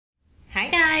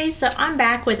guys, so I'm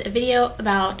back with a video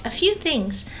about a few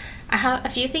things. I have a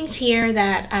few things here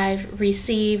that I've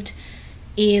received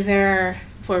either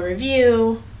for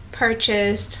review,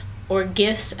 purchased, or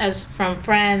gifts as from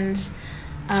friends.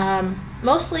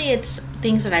 Mostly it's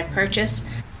things that I've purchased.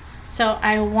 So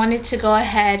I wanted to go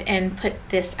ahead and put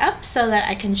this up so that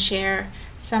I can share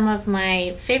some of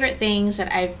my favorite things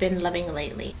that I've been loving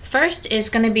lately. First is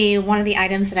going to be one of the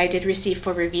items that I did receive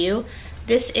for review.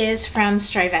 This is from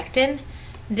Strivectin.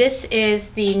 This is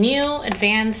the new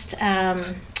advanced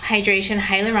hydration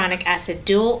hyaluronic acid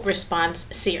dual-response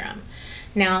serum.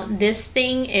 Now this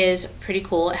thing is pretty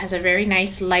cool. It has a very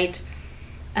nice light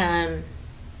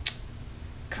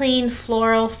clean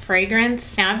floral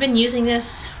fragrance. Now I've been using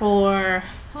this for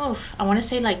I want to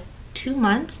say like 2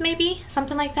 months, maybe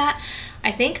something like that.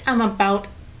 I think I'm about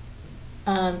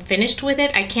finished with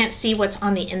it. I can't see what's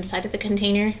on the inside of the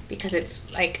container because it's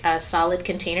like a solid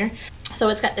container. So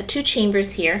it's got the 2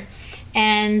 chambers here,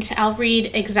 and I'll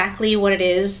read exactly what it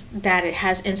is that it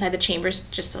has inside the chambers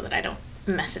just so that I don't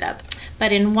mess it up.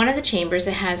 But in one of the chambers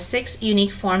it has 6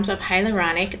 unique forms of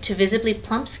hyaluronic to visibly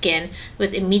plump skin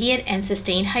with immediate and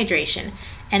sustained hydration,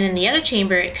 and in the other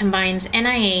chamber it combines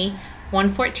NIA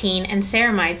 114 and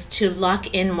ceramides to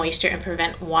lock in moisture and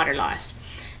prevent water loss.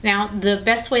 Now the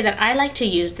best way that I like to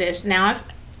use this,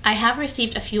 I have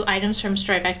received a few items from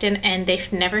Strivectin and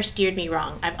they've never steered me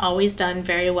wrong. I've always done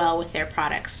very well with their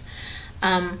products.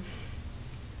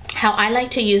 How I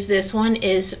like to use this one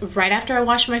is right after I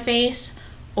wash my face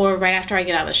or right after I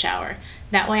get out of the shower.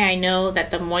 That way I know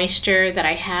that the moisture that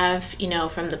I have, you know,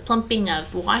 from the plumping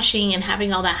of washing and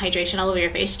having all that hydration all over your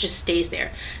face just stays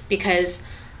there. Because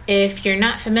if you're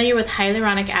not familiar with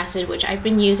hyaluronic acid, which I've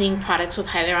been using products with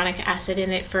hyaluronic acid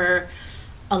in it for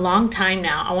a long time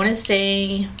now, I want to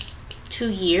say 2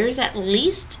 years at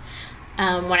least.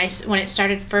 When it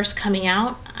started first coming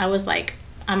out, I was like,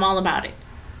 I'm all about it.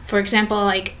 For example,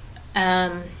 like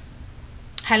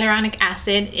hyaluronic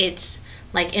acid, it's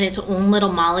like in its own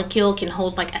little molecule can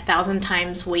hold like 1,000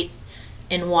 times weight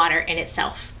in water in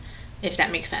itself, if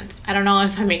that makes sense. I don't know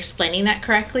if I'm explaining that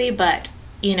correctly, but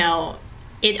you know,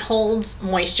 it holds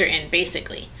moisture in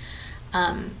basically.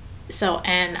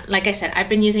 And like I said, I've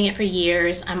been using it for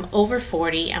years. I'm over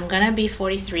 40. I'm gonna be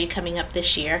 43 coming up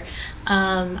this year.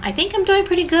 I think I'm doing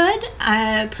pretty good.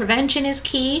 Prevention is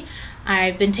key.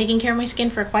 I've been taking care of my skin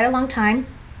for quite a long time,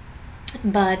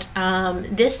 but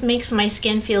this makes my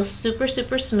skin feel super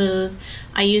smooth.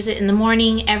 I use it in the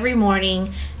morning, every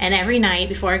morning, and every night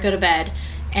before I go to bed,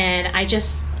 and I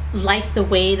just like the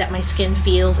way that my skin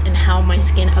feels and how my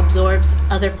skin absorbs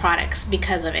other products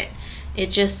because of it. It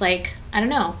just like, I don't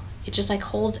know, it just like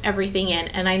holds everything in.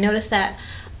 And I noticed that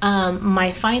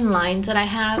my fine lines that I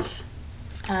have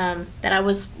that I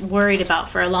was worried about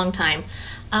for a long time,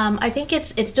 I think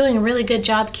it's doing a really good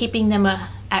job keeping them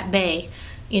at bay.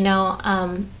 You know,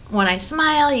 when I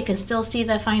smile, you can still see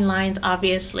the fine lines.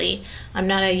 Obviously, I'm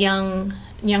not a young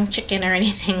chicken or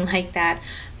anything like that,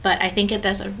 but I think it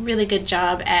does a really good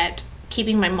job at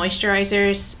keeping my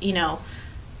moisturizers, you know,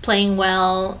 playing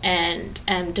well and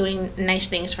doing nice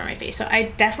things for my face. So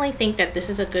I definitely think that this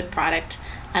is a good product.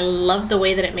 I love the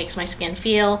way that it makes my skin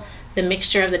feel. The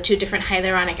mixture of the 2 different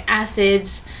hyaluronic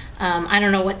acids. I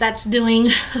don't know what that's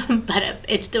doing, but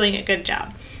it's doing a good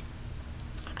job.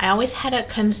 I always had a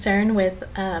concern with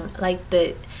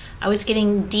I was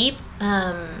getting deep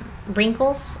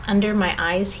wrinkles under my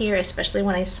eyes here, especially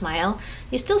when I smile.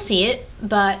 You still see it,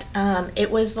 but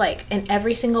it was like in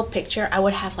every single picture I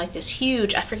would have like this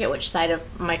huge, I forget which side of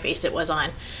my face it was on,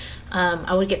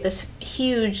 I would get this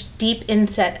huge deep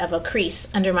inset of a crease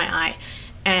under my eye,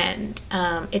 and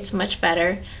it's much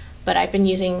better. But I've been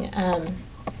using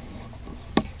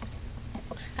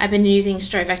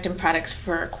Strivectin products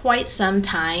for quite some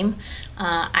time.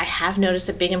 I have noticed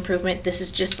a big improvement. This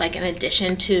is just like an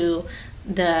addition to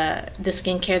the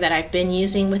skincare that I've been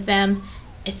using with them.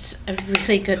 It's a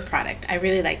really good product. I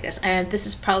really like this, and this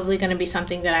is probably going to be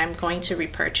something that I'm going to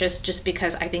repurchase just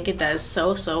because I think it does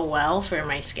so well for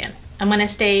my skin. I'm going to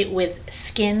stay with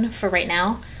skin for right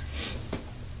now.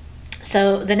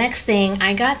 So the next thing,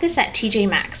 I got this at TJ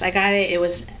Maxx. I got it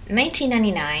was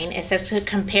 $19.99. It says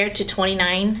compared to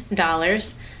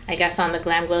 $29, I guess, on the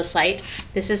Glam Glow site.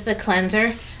 This is the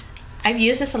cleanser. I've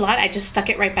used this a lot. I just stuck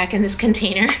it right back in this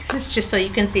container. It's just so you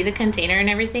can see the container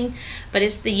and everything. But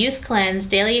it's the Youth Cleanse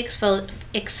Daily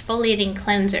Exfoliating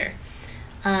Cleanser.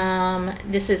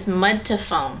 This is mud to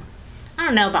foam. I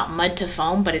don't know about mud to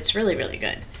foam, but it's really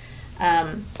good.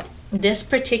 This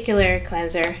particular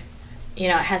cleanser, you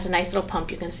know, it has a nice little pump.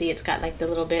 You can see it's got like the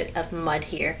little bit of mud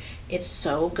here. It's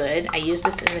so good. I use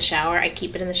this in the shower. I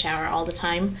keep it in the shower all the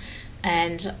time,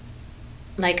 and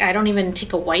like I don't even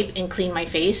take a wipe and clean my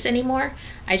face anymore.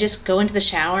 I just go into the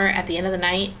shower at the end of the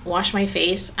night, wash my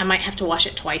face. I might have to wash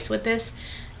it twice with this.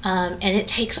 And it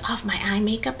takes off my eye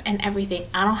makeup and everything.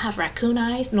 I don't have raccoon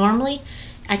eyes. Normally,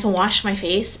 I can wash my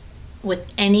face with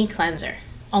any cleanser,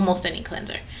 almost any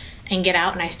cleanser, and get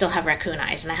out and I still have raccoon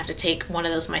eyes, and I have to take one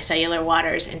of those micellar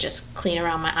waters and just clean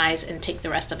around my eyes and take the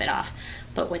rest of it off.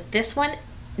 But with this one,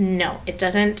 no, it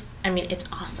doesn't. I mean, it's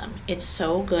awesome. It's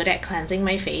so good at cleansing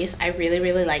my face. I really,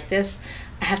 really like this.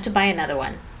 I have to buy another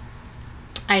one.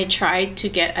 I tried to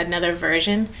get another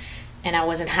version and I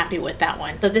wasn't happy with that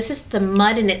one. So this is the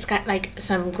mud, and it's got like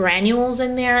some granules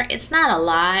in there. It's not a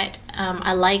lot.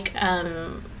 I like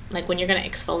when you're gonna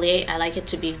exfoliate, I like it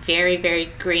to be very,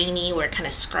 very grainy where it kind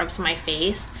of scrubs my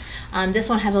face. This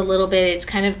one has a little bit,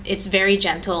 it's very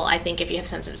gentle. I think if you have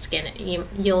sensitive skin,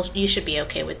 you should be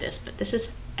okay with this, but this is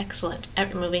excellent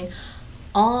at removing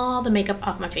all the makeup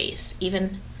off my face,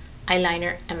 even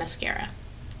eyeliner and mascara.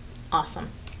 Awesome.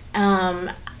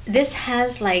 This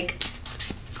has like,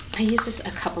 I used this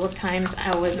a couple of times.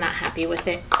 I was not happy with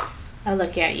it. Oh,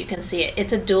 look, yeah, you can see it.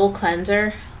 It's a dual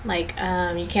cleanser. Like,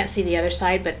 you can't see the other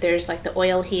side, but there's like the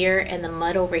oil here and the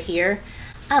mud over here.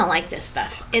 I don't like this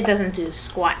stuff. It doesn't do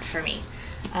squat for me.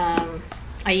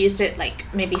 I used it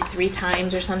like maybe 3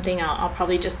 times or something. I'll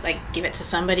probably just like give it to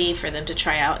somebody for them to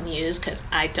try out and use, because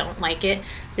I don't like it.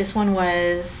 This one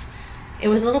was, it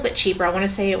was a little bit cheaper. I want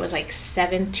to say it was like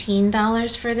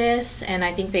 $17 for this, and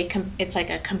I think it's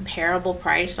like a comparable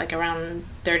price, like around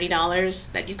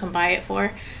 $30 that you can buy it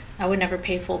for. I would never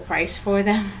pay full price for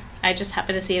them. I just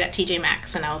happened to see it at TJ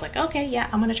Maxx, and I was like, okay, yeah,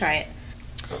 I'm gonna try it.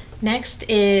 Next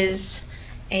is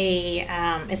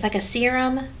it's like a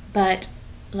serum, but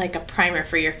like a primer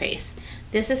for your face.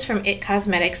 This is from IT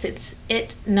Cosmetics. It's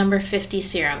IT number 50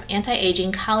 Serum,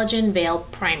 Anti-Aging Collagen Veil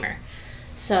Primer.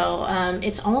 So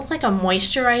it's almost like a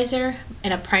moisturizer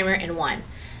and a primer in one.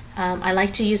 I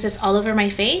like to use this all over my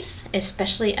face,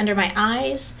 especially under my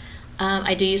eyes.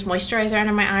 I do use moisturizer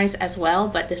under my eyes as well,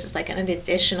 but this is like an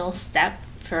additional step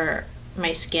for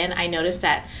my skin. I noticed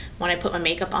that when I put my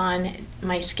makeup on,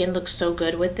 my skin looks so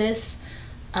good with this.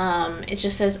 It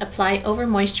just says apply over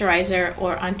moisturizer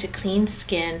or onto clean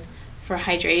skin for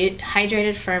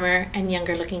hydrated, firmer, and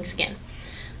younger looking skin.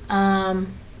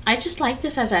 I just like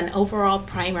this as an overall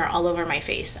primer all over my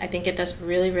face. I think it does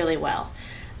really, really well.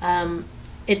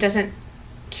 It doesn't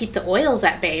keep the oils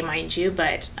at bay, mind you,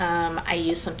 but I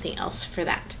use something else for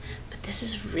that. But this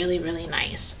is really, really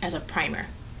nice as a primer.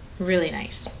 Really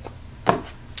nice.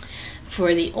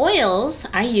 For the oils,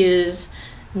 I use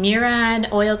Murad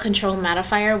Oil Control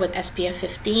Mattifier with SPF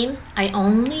 15. I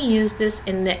only use this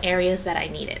in the areas that I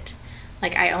need it.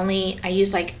 Like I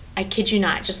use like, I kid you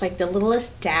not, just like the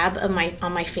littlest dab of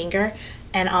on my finger,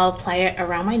 and I'll apply it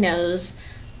around my nose,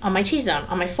 on my T-zone,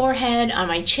 on my forehead, on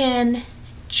my chin,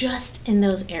 just in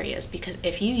those areas, because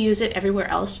if you use it everywhere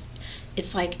else,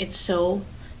 it's like, it's so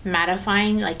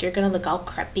mattifying, like you're gonna look all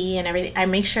crepey and everything. I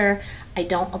make sure I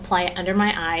don't apply it under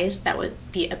my eyes. That would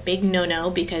be a big no-no,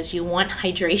 because you want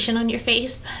hydration on your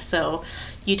face, so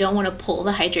you don't want to pull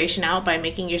the hydration out by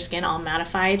making your skin all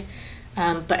mattified.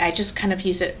 But I just kind of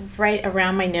use it right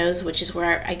around my nose, which is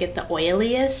where I get the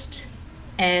oiliest,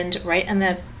 and right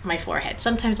on my forehead,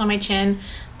 sometimes on my chin,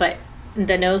 but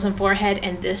the nose and forehead,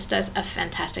 and this does a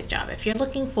fantastic job. If you're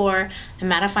looking for a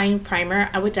mattifying primer,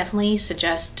 I would definitely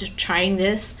suggest trying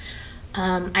this.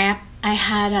 I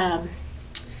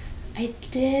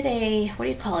did a, what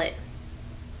do you call it?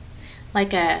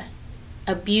 Like a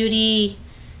beauty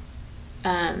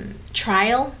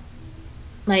trial.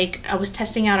 Like I was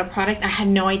testing out a product. I had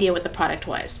no idea what the product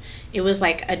was. It was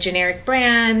like a generic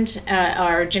brand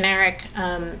or generic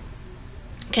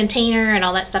container and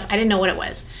all that stuff. I didn't know what it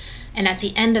was. And at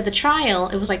the end of the trial,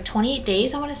 it was like 28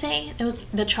 days, I want to say, it was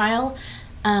the trial,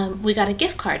 we got a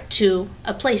gift card to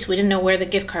a place. We didn't know where the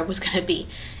gift card was going to be.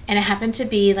 And it happened to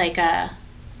be like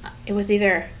it was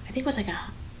either, I think it was like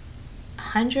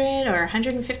 $100 or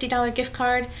 $150 gift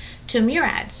card to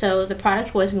Murad. So the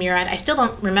product was Murad. I still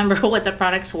don't remember what the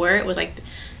products were. It was like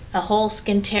a whole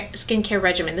skincare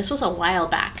regimen. This was a while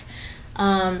back.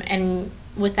 And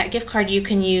with that gift card, you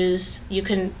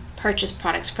can purchase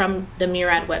products from the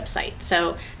Murad website.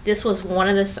 So this was one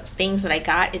of the things that I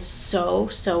got. It's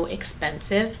so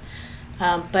expensive,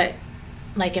 but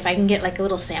like if I can get like a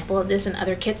little sample of this in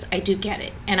other kits, I do get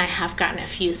it, and I have gotten a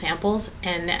few samples,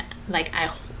 and like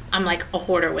I'm like a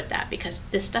hoarder with that, because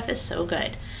this stuff is so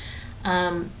good.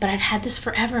 But I've had this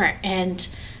forever, and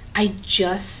I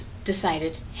just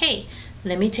decided, hey,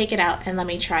 let me take it out and let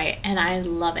me try it, and I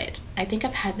love it. I think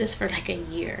I've had this for like a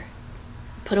year,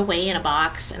 put away in a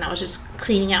box, and I was just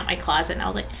cleaning out my closet, and I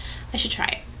was like, I should try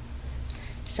it.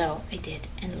 So I did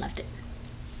and loved it.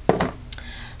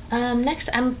 Next,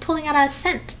 I'm pulling out a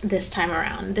scent this time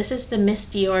around. This is the Miss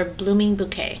Dior Blooming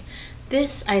Bouquet.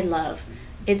 This I love.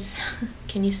 It's,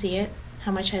 can you see it?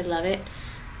 How much I love it.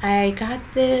 I got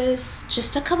this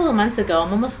just a couple of months ago.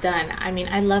 I'm almost done. I mean,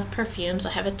 I love perfumes.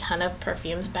 I have a ton of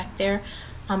perfumes back there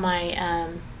on my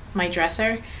my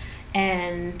dresser,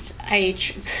 and I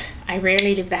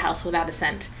rarely leave the house without a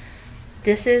scent.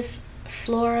 This is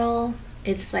floral.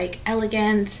 It's like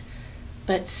elegant,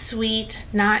 but sweet,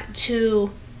 not too,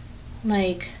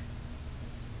 like,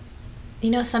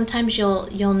 you know, sometimes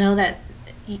you'll know that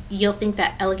you'll think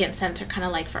that elegant scents are kind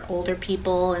of like for older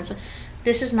people, and so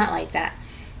this is not like that.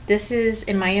 This is,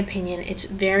 in my opinion, it's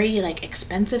very like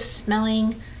expensive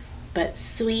smelling, but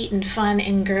sweet and fun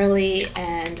and girly,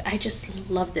 and I just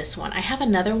love this one. I have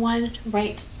another one,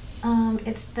 right?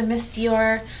 It's the Miss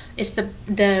Dior, it's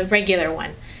the regular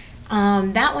one.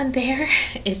 That one there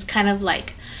is kind of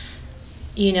like,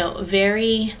 you know,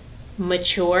 very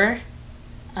mature.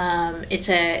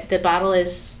 The bottle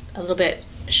is a little bit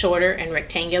shorter and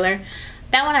rectangular.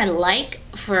 That one I like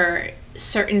for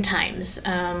certain times,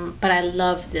 but I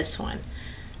love this one.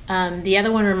 The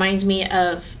other one reminds me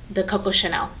of the Coco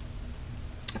Chanel.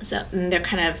 So they're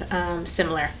kind of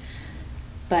similar.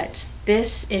 But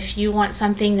this, if you want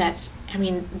something that's, I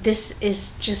mean, this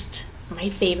is just my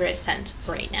favorite scent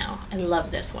right now. I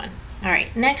love this one. All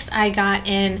right, next I got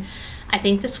in, I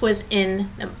think this was in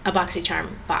a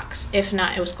BoxyCharm box. If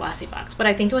not, it was glossy box, but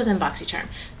I think it was in BoxyCharm.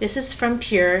 This is from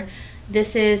Pure.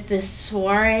 This is the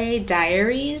Soiree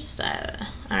Diaries. I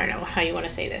don't know how you want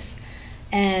to say this.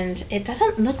 And it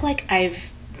doesn't look like I've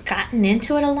gotten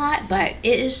into it a lot, but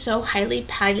it is so highly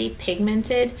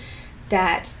pigmented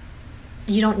that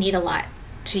you don't need a lot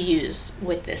to use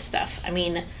with this stuff. I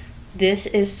mean, this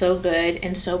is so good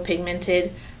and so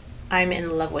pigmented. I'm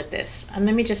in love with this.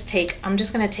 Let me just take, I'm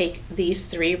just gonna take these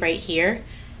three right here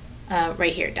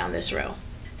down this row.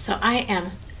 So I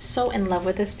am so in love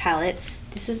with this palette.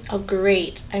 This is a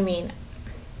great, I mean,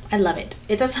 I love it.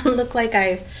 It doesn't look like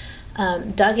I've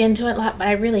dug into it a lot, but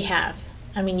I really have.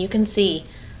 I mean, you can see,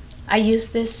 I use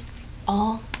this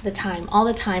all the time. All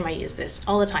the time I use this,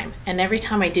 all the time. And every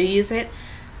time I do use it,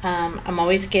 I'm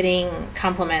always getting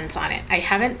compliments on it. I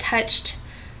haven't touched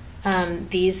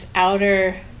these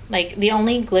outer, like the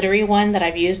only glittery one that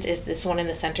I've used is this one in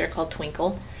the center called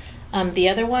Twinkle. The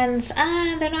other ones,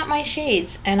 they're not my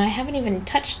shades, and I haven't even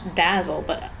touched Dazzle,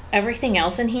 but everything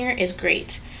else in here is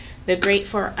great. They're great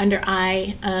for under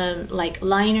eye, like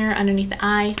liner underneath the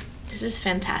eye. This is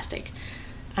fantastic.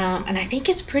 And I think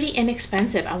it's pretty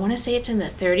inexpensive. I want to say it's in the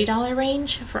 $30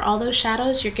 range for all those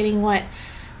shadows. You're getting, what,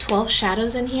 12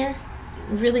 shadows in here?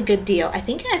 Really good deal. I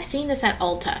think I've seen this at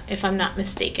Ulta, if I'm not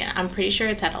mistaken. I'm pretty sure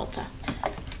it's at Ulta.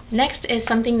 Next is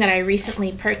something that I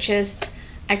recently purchased.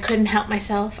 I couldn't help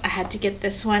myself. I had to get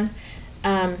this one.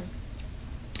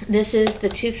 This is the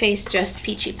Too Faced Just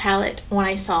Peachy palette. When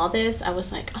I saw this, I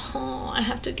was like, oh, I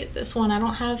have to get this one. I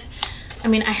don't have, I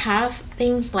mean, I have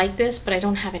things like this, but I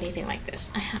don't have anything like this.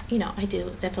 I have, you know, I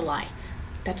do. That's a lie.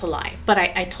 That's a lie. But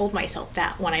I told myself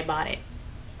that when I bought it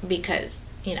because,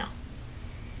 you know,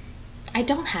 I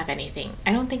don't have anything.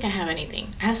 I don't think I have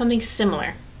anything. I have something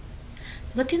similar.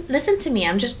 Listen to me.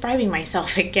 I'm just bribing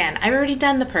myself again. I've already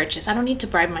done the purchase. I don't need to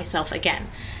bribe myself again.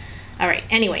 All right.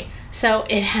 Anyway, so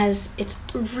it's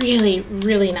really,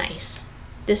 really nice.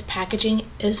 This packaging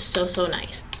is so, so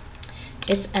nice.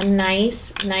 It's a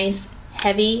nice,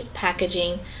 heavy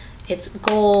packaging. It's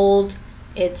gold.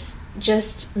 It's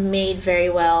just made very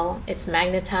well. It's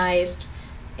magnetized.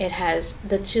 It has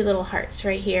the two little hearts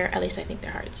right here. At least I think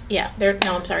they're hearts. Yeah, no,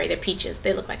 I'm sorry, they're peaches.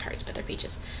 They look like hearts, but they're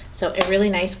peaches. So a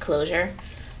really nice closure.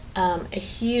 A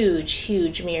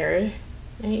huge mirror.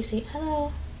 And you see,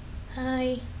 hello,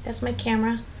 hi, that's my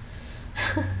camera.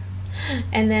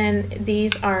 And then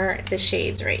these are the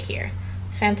shades right here.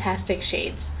 Fantastic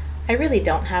shades. I really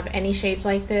don't have any shades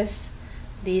like this.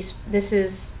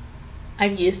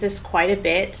 I've used this quite a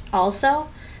bit also.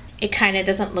 It kind of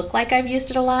doesn't look like I've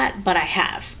used it a lot, but I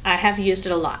have used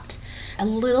it a lot. A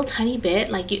little tiny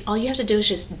bit, like all you have to do is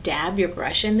just dab your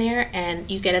brush in there and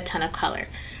you get a ton of color.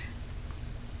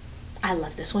 I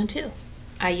love this one too.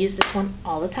 I use this one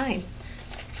all the time.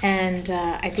 And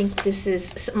I think this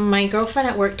is, my girlfriend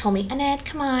at work told me, Annette,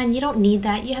 come on, you don't need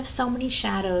that. You have so many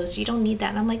shadows. You don't need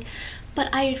that. And I'm like, but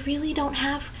I really don't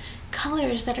have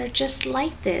colors that are just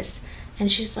like this.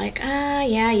 And she's like,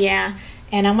 yeah.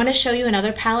 And I'm going to show you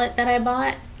another palette that I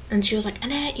bought. And she was like,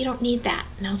 Annette, you don't need that.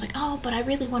 And I was like, oh, but I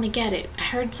really want to get it. I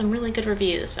heard some really good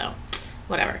reviews, so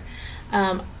whatever.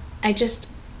 I'm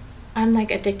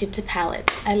like addicted to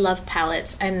palettes. I love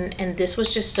palettes. And this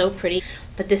was just so pretty.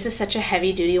 but this is such a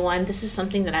heavy duty one. This is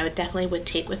something that I would definitely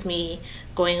take with me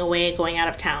going away, going out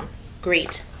of town.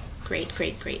 Great, great,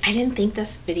 great, great. I didn't think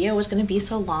this video was gonna be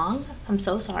so long. I'm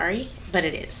so sorry, but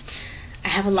it is. I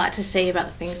have a lot to say about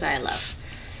the things that I love.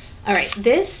 All right,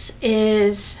 this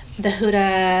is the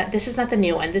Huda, this is not the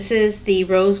new one. This is the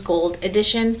Rose Gold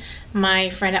edition. My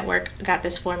friend at work got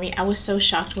this for me. I was so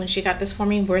shocked when she got this for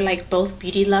me. We're like both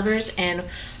beauty lovers, and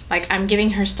like I'm giving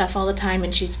her stuff all the time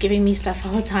and she's giving me stuff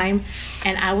all the time.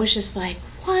 And I was just like,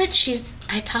 what?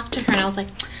 I talked to her and I was like,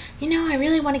 you know, I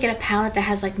really want to get a palette that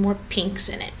has like more pinks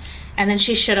in it. And then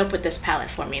she showed up with this palette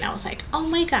for me and I was like, oh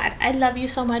my God, I love you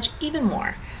so much, even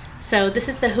more. So this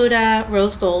is the Huda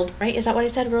Rose Gold, right? Is that what I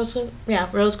said? Rose Gold? Yeah,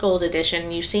 Rose Gold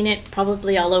edition. You've seen it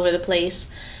probably all over the place,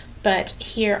 but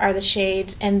here are the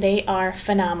shades and they are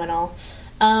phenomenal.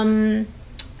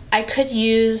 I could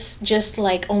use just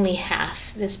like only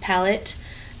half this palette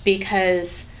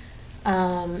because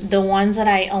the ones that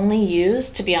I only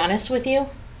use, to be honest with you,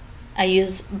 I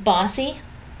use Bossy.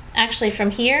 Actually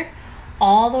from here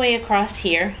all the way across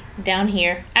here, down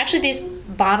here. Actually these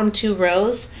bottom two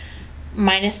rows,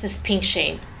 minus this pink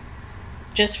shade,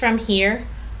 just from here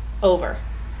over,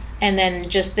 and then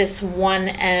just this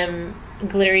one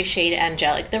glittery shade,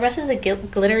 Angelic. The rest of the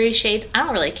glittery shades I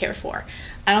don't really care for.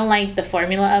 I don't like the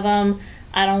formula of them.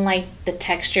 I don't like the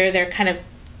texture. They're kind of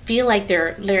feel like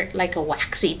they're like a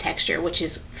waxy texture, which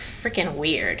is freaking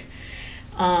weird.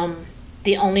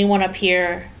 The only one up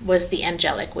here was the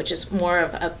Angelic, which is more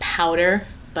of a powder,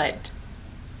 but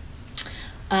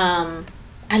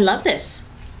I love this.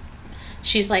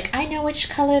 She's like, I know which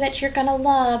color that you're gonna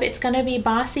love. It's gonna be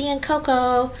Bossy and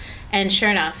Cocoa. And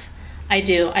sure enough, I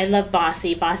do. I love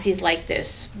Bossy. Bossy's like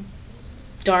this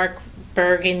dark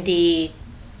burgundy,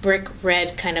 brick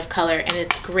red kind of color, and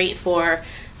it's great for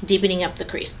deepening up the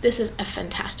crease. This is a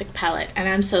fantastic palette, and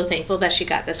I'm so thankful that she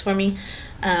got this for me.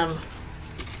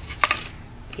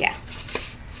 Yeah,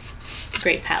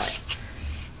 great palette.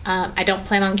 I don't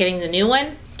plan on getting the new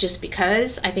one just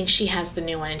because I think she has the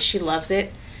new one and she loves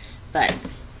it. But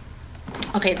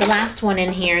okay, the last one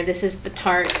in here, this is the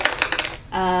Tarte,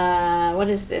 what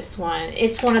is this one?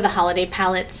 It's one of the holiday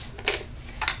palettes.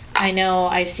 I know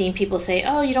I've seen people say,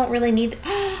 oh, you don't really need,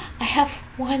 I have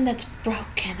one that's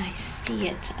broken. I see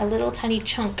it. A little tiny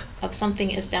chunk of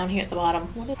something is down here at the bottom.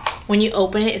 When you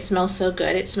open it, it smells so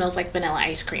good. It smells like vanilla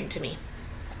ice cream to me.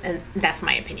 And that's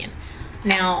my opinion.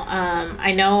 Now,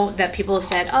 I know that people have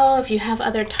said, oh, if you have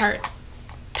other Tarte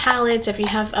palettes, if you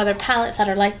have other palettes that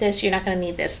are like this, you're not going to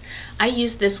need this. I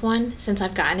use this one since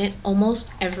I've gotten it almost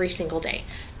every single day.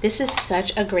 This is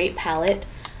such a great palette.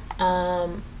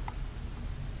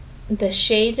 The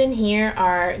shades in here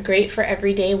are great for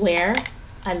everyday wear.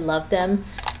 I love them.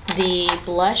 The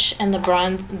blush and the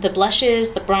bronze, the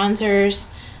blushes, the bronzers.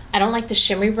 I don't like the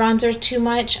shimmery bronzer too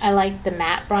much. I like the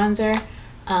matte bronzer.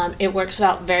 It works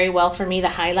out very well for me. The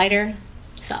highlighter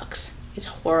sucks. It's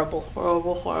horrible,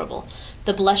 horrible, horrible.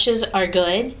 The blushes are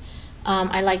good.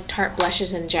 I like Tarte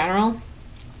blushes in general,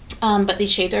 but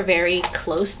these shades are very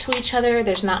close to each other.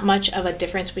 There's not much of a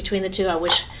difference between the two. I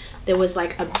wish there was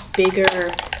like a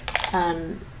bigger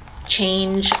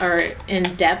change or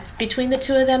in depth between the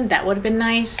two of them. That would have been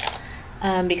nice,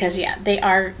 because yeah, they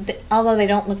are, although they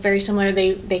don't look very similar,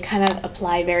 they kind of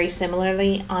apply very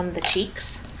similarly on the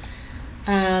cheeks.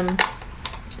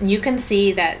 You can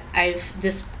see that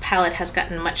this palette has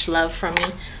gotten much love from me.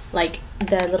 Like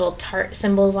the little Tarte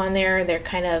symbols on there, they're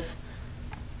kind of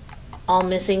all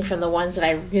missing from the ones that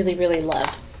I really, really love.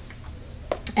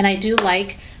 And I do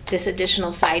like this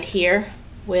additional side here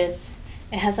with,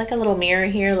 it has like a little mirror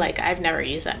here. Like I've never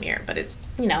used that mirror, but it's,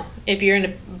 you know, if you're in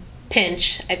a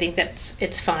pinch, I think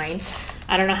it's fine.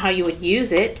 I don't know how you would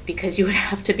use it because you would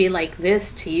have to be like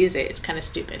this to use it. It's kind of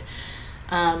stupid.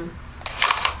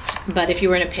 But if you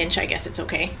were in a pinch, I guess it's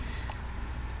okay.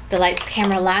 The Lights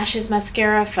Camera Lashes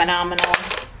Mascara, phenomenal.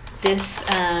 This,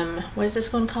 what is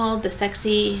this one called? The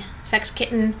Sexy Sex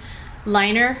Kitten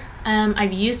Liner.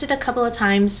 I've used it a couple of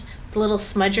times. The little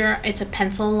smudger, it's a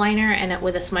pencil liner and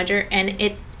with a smudger, and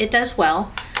it does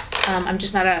well. I'm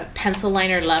just not a pencil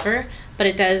liner lover, but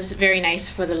it does very nice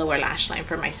for the lower lash line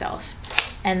for myself.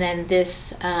 And then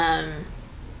this, I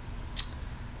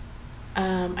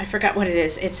forgot what it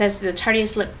is. It says the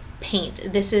Tarteist Lip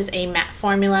Paint. This is a matte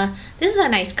formula. This is a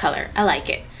nice color. I like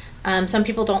it. Some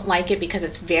people don't like it because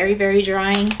it's very, very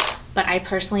drying, but I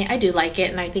personally, I do like it,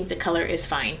 and I think the color is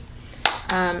fine.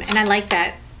 And I like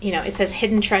that, you know, it says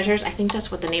Hidden Treasures. I think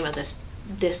that's what the name of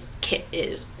this kit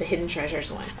is, the Hidden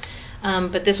Treasures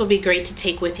one. But this will be great to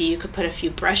take with you. You could put a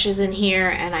few brushes in here,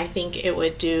 and I think it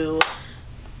would do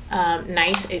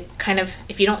nice. It kind of,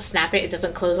 if you don't snap it, it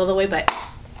doesn't close all the way, but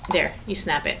there, you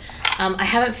snap it. I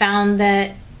haven't found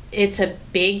that it's a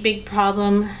big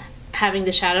problem having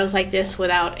the shadows like this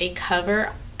without a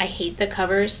cover. I hate the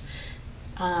covers.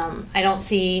 I don't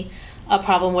see a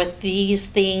problem with these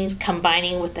things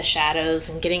combining with the shadows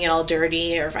and getting it all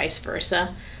dirty or vice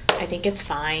versa. I think it's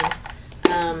fine.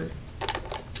 And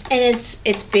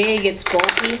it's big, it's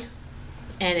bulky,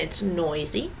 and it's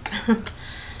noisy.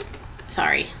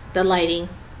 Sorry, the lighting.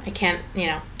 I can't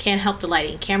help the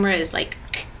lighting. Camera is like,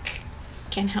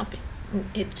 can't help it.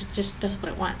 It just does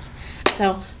what it wants.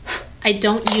 So I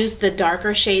don't use the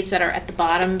darker shades that are at the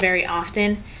bottom very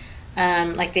often.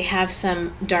 Like they have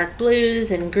some dark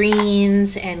blues and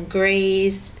greens and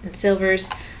grays and silvers.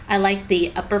 I like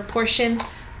the upper portion,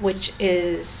 which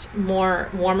is more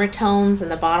warmer tones,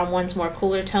 and the bottom one's more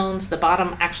cooler tones. The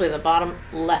bottom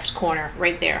left corner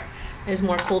right there is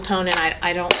more cool tone, and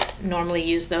I don't normally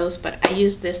use those, but I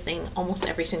use this thing almost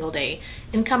every single day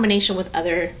in combination with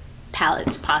other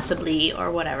palettes possibly or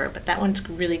whatever, but that one's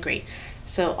really great.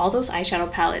 So all those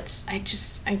eyeshadow palettes, I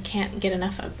can't get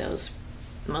enough of those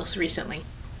most recently.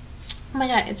 Oh my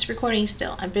god, it's recording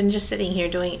still. I've been just sitting here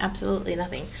doing absolutely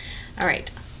nothing. All right.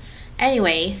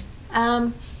 Anyway,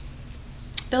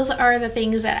 those are the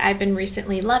things that I've been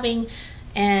recently loving,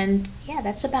 and yeah,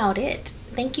 that's about it.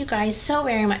 Thank you guys so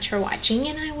very much for watching,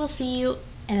 and I will see you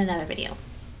in another video.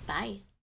 Bye.